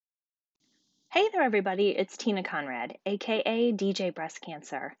Hey there, everybody. It's Tina Conrad, aka DJ Breast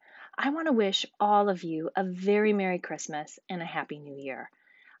Cancer. I want to wish all of you a very Merry Christmas and a Happy New Year.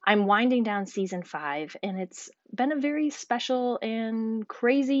 I'm winding down season 5, and it's been a very special and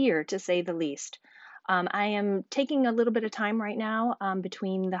crazy year to say the least. I am taking a little bit of time right now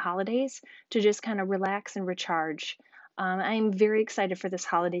between the holidays to just kind of relax and recharge. I'm very excited for this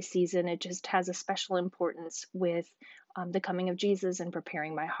holiday season. It just has a special importance with the coming of Jesus and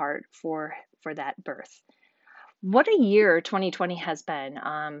preparing my heart for that birth. What a year 2020 has been.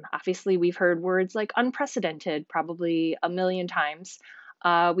 Obviously, we've heard words like unprecedented probably a million times.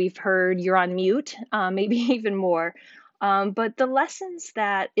 We've heard you're on mute, maybe even more. But the lessons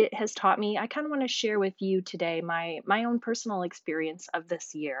that it has taught me, I kind of want to share with you today my own personal experience of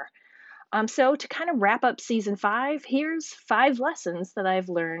this year. So to kind of wrap up season 5, here's 5 lessons that I've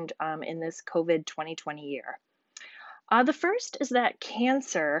learned in this COVID 2020 year. The first is that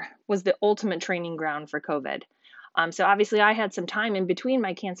cancer was the ultimate training ground for COVID. So obviously, I had some time in between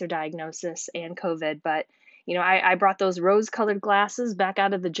my cancer diagnosis and COVID, but I brought those rose-colored glasses back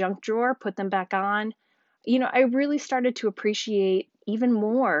out of the junk drawer, put them back on. I really started to appreciate even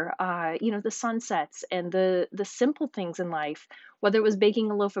more, the sunsets and the simple things in life, whether it was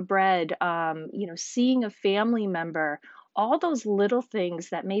baking a loaf of bread, seeing a family member, all those little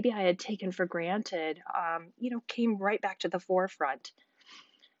things that maybe I had taken for granted, came right back to the forefront.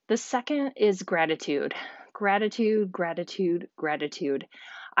 The second is gratitude. Gratitude, gratitude, gratitude.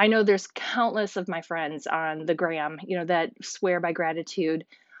 I know there's countless of my friends on the gram, that swear by gratitude.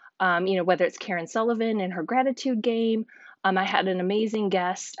 Whether it's Karen Sullivan and her gratitude game. I had an amazing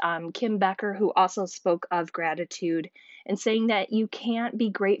guest, Kim Becker, who also spoke of gratitude and saying that you can't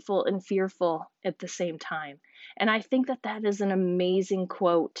be grateful and fearful at the same time. And I think that that is an amazing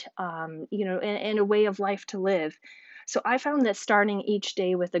quote, and a way of life to live. So I found that starting each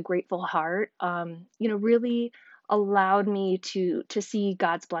day with a grateful heart, really allowed me to see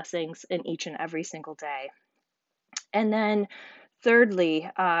God's blessings in each and every single day. And then thirdly,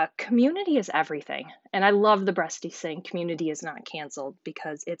 community is everything. And I love the Breasty saying community is not canceled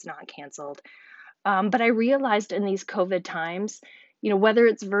because it's not canceled. But I realized in these COVID times, whether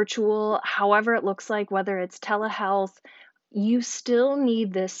it's virtual, however it looks like, whether it's telehealth, you still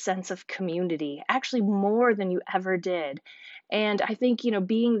need this sense of community, actually more than you ever did. And I think,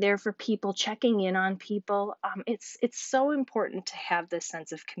 being there for people, checking in on people, it's so important to have this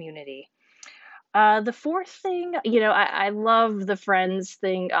sense of community. The fourth thing, I love the Friends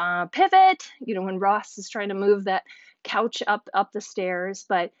thing, pivot, when Ross is trying to move that couch up the stairs,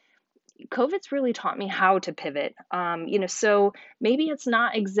 but COVID's really taught me how to pivot. So maybe it's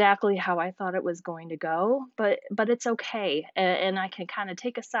not exactly how I thought it was going to go, but it's okay, and I can kind of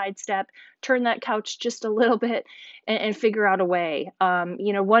take a sidestep, turn that couch just a little bit, and figure out a way.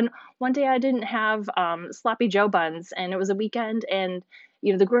 One day I didn't have sloppy Joe buns, and it was a weekend, and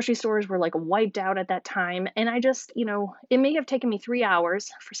the grocery stores were like wiped out at that time, and I just, it may have taken me 3 hours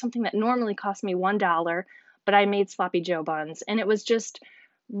for something that normally cost me $1, but I made sloppy Joe buns, and it was just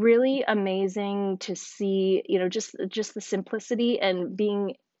really amazing to see, just the simplicity and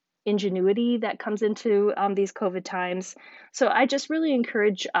being ingenuity that comes into these COVID times. So I just really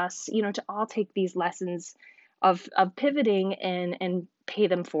encourage us, to all take these lessons of pivoting and pay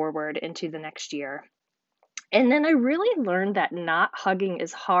them forward into the next year. And then I really learned that not hugging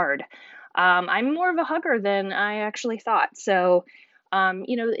is hard. I'm more of a hugger than I actually thought. So,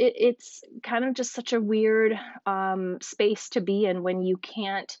 it's kind of just such a weird space to be in when you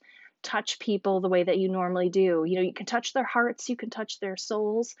can't touch people the way that you normally do. You can touch their hearts, you can touch their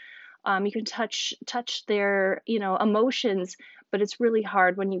souls, you can touch their emotions, but it's really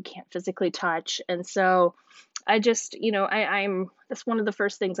hard when you can't physically touch. And so, I just, I'm that's one of the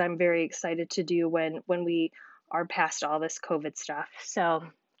first things I'm very excited to do when we are past all this COVID stuff.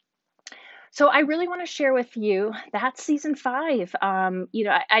 So I really want to share with you that's season 5.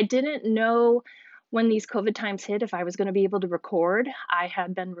 I didn't know when these COVID times hit if I was going to be able to record. I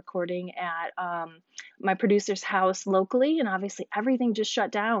had been recording at my producer's house locally, and obviously everything just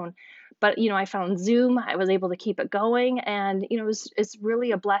shut down. But I found Zoom. I was able to keep it going, and it's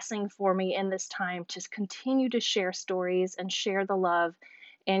really a blessing for me in this time to continue to share stories and share the love,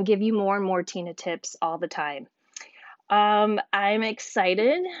 and give you more and more Tina tips all the time. I'm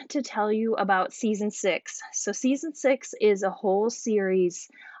excited to tell you about season 6. So, season 6 is a whole series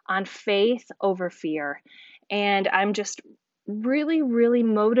on faith over fear. And I'm just really, really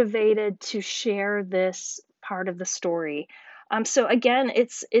motivated to share this part of the story. So again,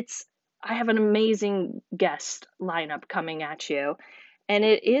 I have an amazing guest lineup coming at you, and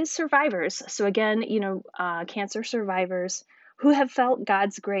it is survivors. So again, cancer survivors who have felt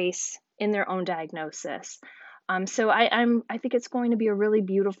God's grace in their own diagnosis. So I think it's going to be a really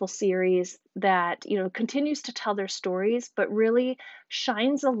beautiful series that, continues to tell their stories, but really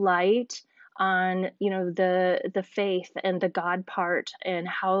shines a light on, the faith and the God part and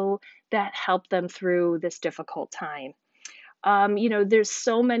how that helped them through this difficult time. There's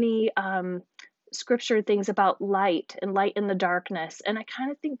so many scripture things about light and light in the darkness. And I kind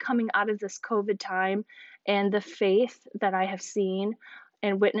of think coming out of this COVID time and the faith that I have seen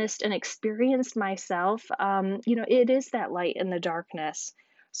and witnessed and experienced myself, it is that light in the darkness.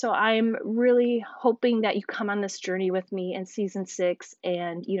 So I'm really hoping that you come on this journey with me in season 6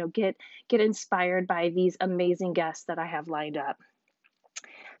 and, get inspired by these amazing guests that I have lined up.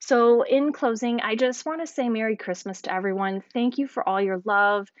 So, in closing, I just want to say Merry Christmas to everyone. Thank you for all your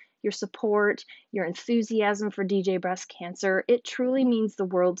love, your support, your enthusiasm for DJ Breast Cancer. It truly means the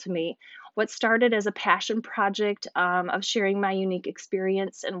world to me. What started as a passion project of sharing my unique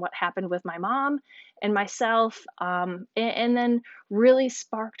experience and what happened with my mom and myself, and then really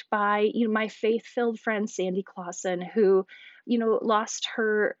sparked by my faith-filled friend Sandy Clausen, who lost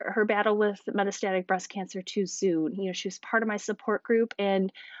her battle with metastatic breast cancer too soon. She was part of my support group,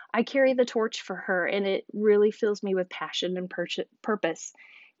 and I carry the torch for her, and it really fills me with passion and purpose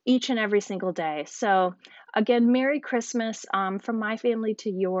each and every single day. So, again, Merry Christmas from my family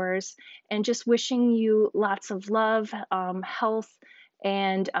to yours, and just wishing you lots of love, health,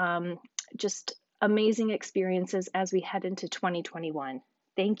 and just amazing experiences as we head into 2021.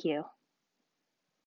 Thank you.